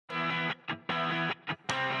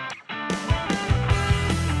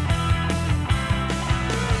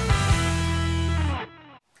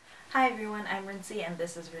Hi everyone, I'm Rincey and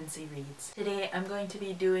this is Rincey Reads. Today I'm going to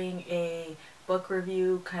be doing a book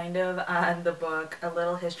review kind of on the book A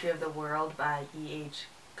Little History of the World by E.H.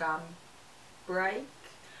 Gombrich.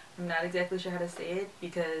 I'm not exactly sure how to say it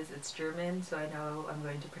because it's German, so I know I'm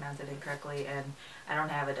going to pronounce it incorrectly, and I don't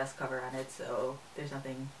have a desk cover on it, so there's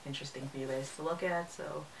nothing interesting for you guys to look at.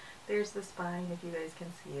 So there's the spine if you guys can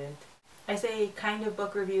see it. I say kind of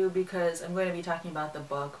book review because I'm going to be talking about the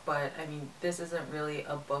book, but I mean, this isn't really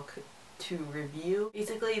a book to review.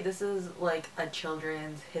 Basically, this is like a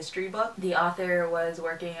children's history book. The author was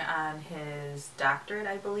working on his doctorate,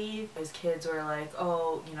 I believe. His kids were like,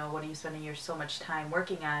 oh, you know, what are you spending so much time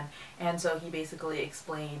working on? And so he basically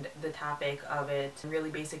explained the topic of it in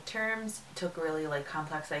really basic terms, took really like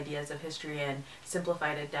complex ideas of history and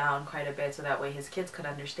simplified it down quite a bit so that way his kids could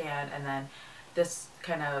understand. And then this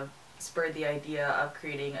kind of spurred the idea of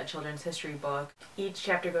creating a children's history book. Each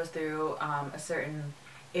chapter goes through a certain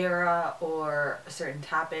era or certain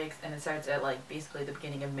topics, and it starts at like basically the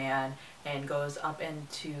beginning of man and goes up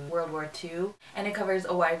into World War II, and it covers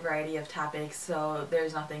a wide variety of topics, so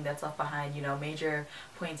there's nothing that's left behind, you know, major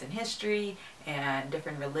points in history and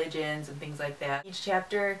different religions and things like that. Each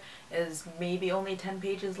chapter is maybe only 10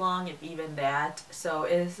 pages long, if even that, so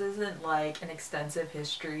this isn't like an extensive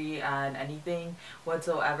history on anything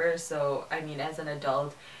whatsoever. So I mean, as an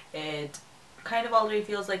adult, it kind of already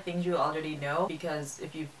feels like things you already know, because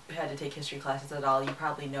if you've had to take history classes at all, you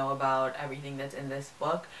probably know about everything that's in this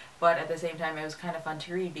book. But at the same time, it was kind of fun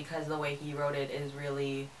to read because the way he wrote it is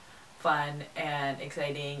really fun and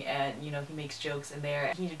exciting, and you know, he makes jokes in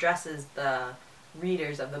there. He addresses the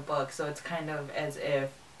readers of the book, so it's kind of as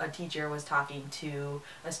if a teacher was talking to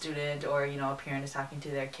a student, or you know, a parent is talking to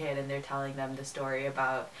their kid and they're telling them the story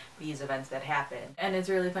about these events that happened. And it's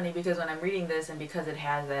really funny because when I'm reading this, and because it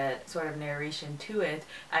has that sort of narration to it,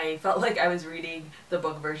 I felt like I was reading the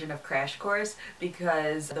book version of Crash Course,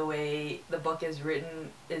 because the way the book is written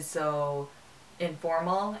is so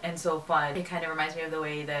informal and so fun. It kind of reminds me of the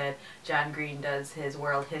way that John Green does his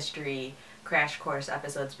world history Crash Course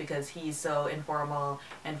episodes, because he's so informal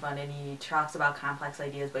and fun, and he talks about complex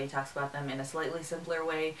ideas, but he talks about them in a slightly simpler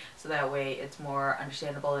way, so that way it's more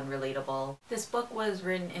understandable and relatable. This book was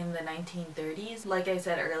written in the 1930s. Like I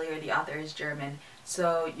said earlier, the author is German,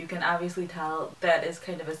 so you can obviously tell that is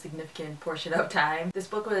kind of a significant portion of time. This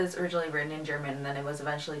book was originally written in German, and then it was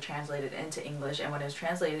eventually translated into English, and when it was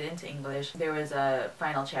translated into English, there was a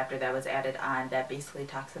final chapter that was added on that basically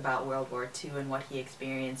talks about World War II and what he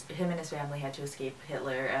experienced. Him and his family had to escape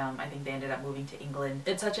Hitler. I think they ended up moving to England.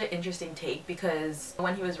 It's such an interesting take, because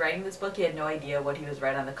when he was writing this book, he had no idea what he was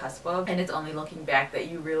right on the cusp of, and it's only looking back that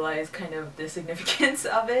you realize kind of the significance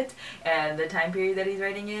of it and the time period that he's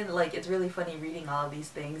writing in. Like, it's really funny reading all of these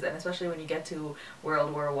things, and especially when you get to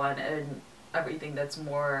World War I and everything that's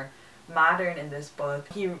more modern in this book.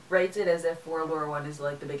 He writes it as if World War I is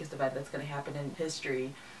like the biggest event that's going to happen in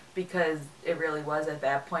history, because it really was at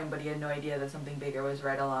that point, but he had no idea that something bigger was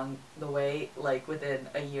right along the way, like within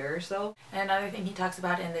a year or so. And another thing he talks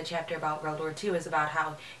about in the chapter about World War II is about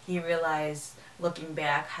how he realized, looking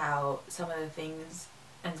back, how some of the things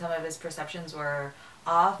and some of his perceptions were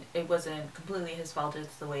off. It wasn't completely his fault,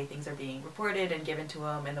 it's the way things are being reported and given to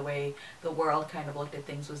him, and the way the world kind of looked at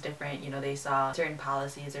things was different. You know, they saw certain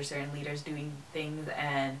policies or certain leaders doing things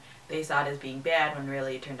and they saw it as being bad, when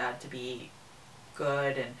really it turned out to be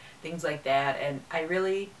good and things like that. And I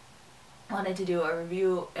really wanted to do a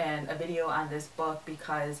review and a video on this book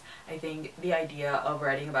because I think the idea of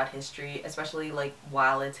writing about history, especially like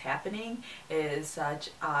while it's happening, is such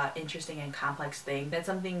an interesting and complex thing. That's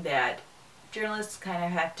something that journalists kind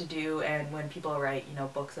of have to do, and when people write, you know,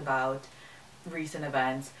 books about recent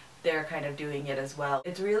events, they're kind of doing it as well.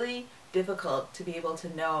 It's really difficult to be able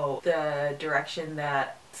to know the direction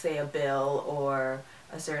that, say, a bill or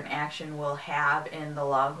a certain action will have in the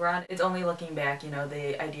long run. It's only looking back, you know,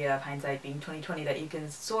 the idea of hindsight being 20/20, that you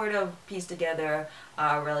can sort of piece together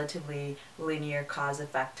a relatively linear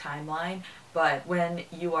cause-effect timeline. But when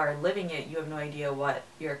you are living it, you have no idea what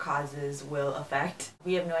your causes will affect.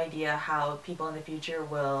 We have no idea how people in the future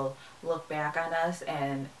will look back on us,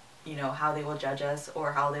 and you know, how they will judge us,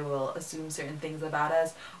 or how they will assume certain things about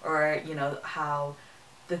us, or you know, how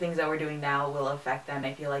the things that we're doing now will affect them.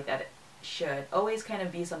 I feel like that should always kind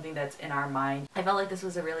of be something that's in our mind. I felt like this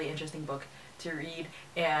was a really interesting book to read,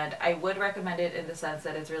 and I would recommend it in the sense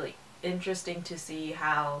that it's really interesting to see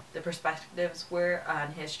how the perspectives were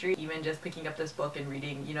on history. Even just picking up this book and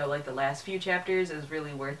reading, you know, like the last few chapters is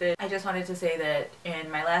really worth it. I just wanted to say that in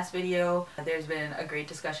my last video, there's been a great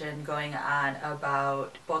discussion going on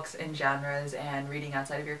about books and genres and reading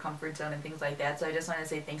outside of your comfort zone and things like that. So I just want to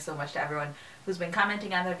say thanks so much to everyone who's been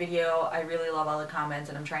commenting on that video. I really love all the comments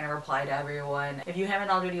and I'm trying to reply to everyone. If you haven't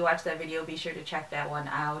already watched that video, be sure to check that one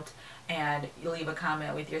out and you leave a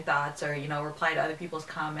comment with your thoughts, or reply to other people's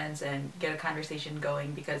comments and get a conversation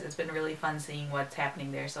going, because it's been really fun seeing what's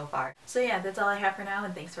happening there so far. So yeah, that's all I have for now,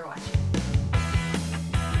 and thanks for watching.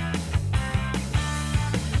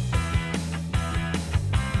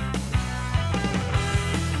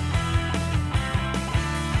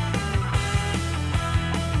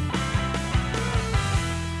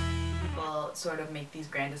 Sort of make these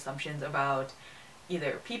grand assumptions about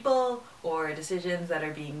either people or decisions that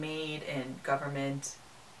are being made in government,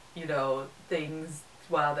 things.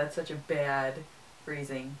 Wow, that's such a bad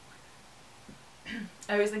phrasing.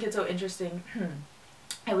 I always think it's so interesting.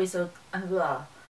 I always